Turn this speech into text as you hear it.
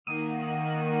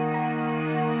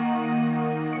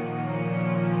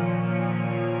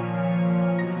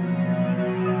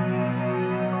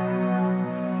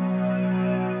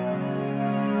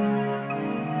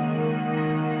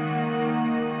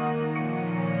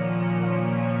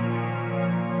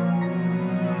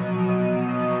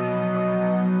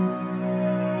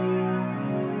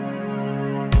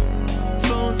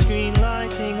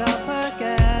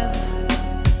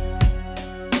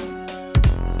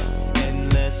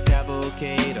this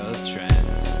cavalcade of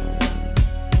trends.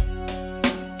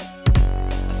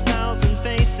 1,000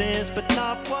 faces but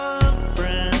not one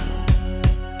friend.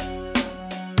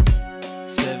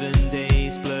 7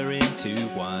 days blur into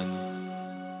one.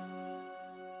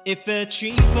 If a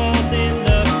tree falls in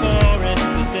the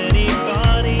forest, does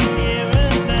anybody hear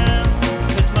a sound?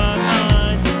 'Cause my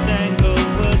mind's a tangled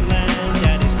woodland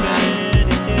and it's burned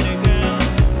into the ground.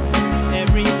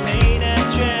 Every pain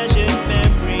and treasured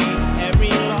memory,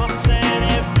 every loss and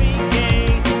every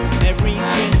gain, every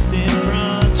twisted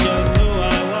branch of who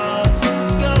I was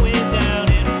is going down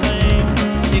in flame.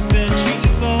 If a tree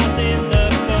falls in the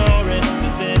forest,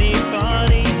 does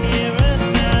anybody hear a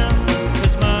sound?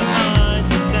 'Cause my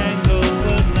mind's a tangled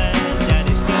woodland and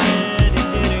it's burned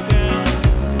into the ground.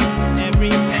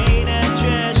 Every pain and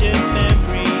treasured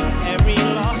memory, every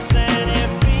loss and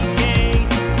every gain,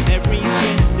 every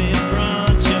twisted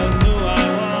branch of who I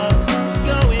was is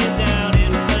going down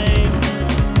in flame.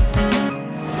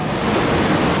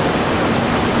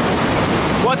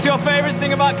 What's your favourite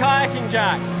thing about kayaking,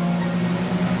 Jack?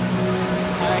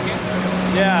 Kayaking?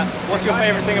 Yeah, what's your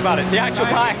favourite thing about it? The actual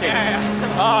kayaking?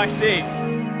 Yeah. Oh, I see.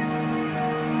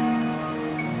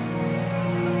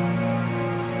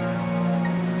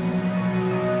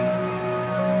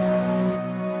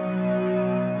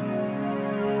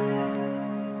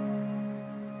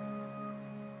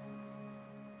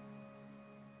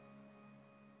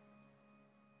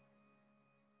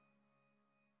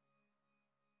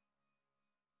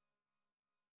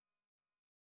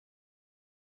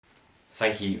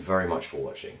 Thank you very much for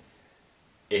watching.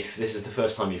 If this is the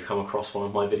first time you've come across one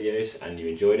of my videos and you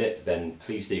enjoyed it, then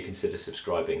please do consider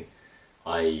subscribing.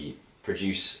 I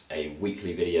produce a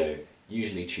weekly video,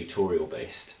 usually tutorial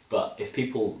based, but if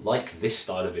people like this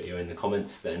style of video in the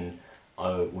comments, then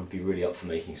I would be really up for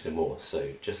making some more.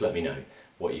 So just let me know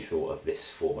what you thought of this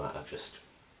format of just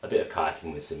a bit of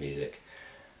kayaking with some music,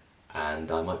 and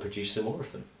I might produce some more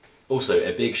of them. Also,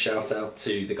 a big shout out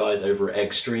to the guys over at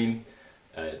Extreme.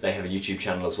 They have a YouTube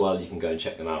channel as well, you can go and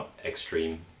check them out,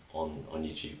 Extreme on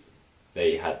YouTube.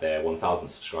 They had their 1,000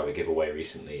 subscriber giveaway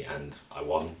recently and I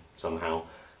won somehow.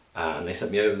 And they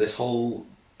sent me over this whole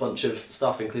bunch of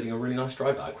stuff, including a really nice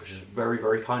dry bag, which is very,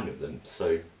 very kind of them.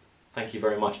 So thank you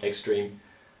very much, Extreme.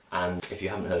 And if you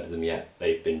haven't heard of them yet,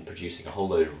 they've been producing a whole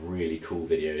load of really cool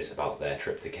videos about their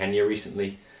trip to Kenya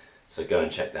recently. So go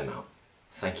and check them out.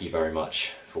 Thank you very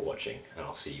much for watching, and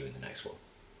I'll see you in the next one.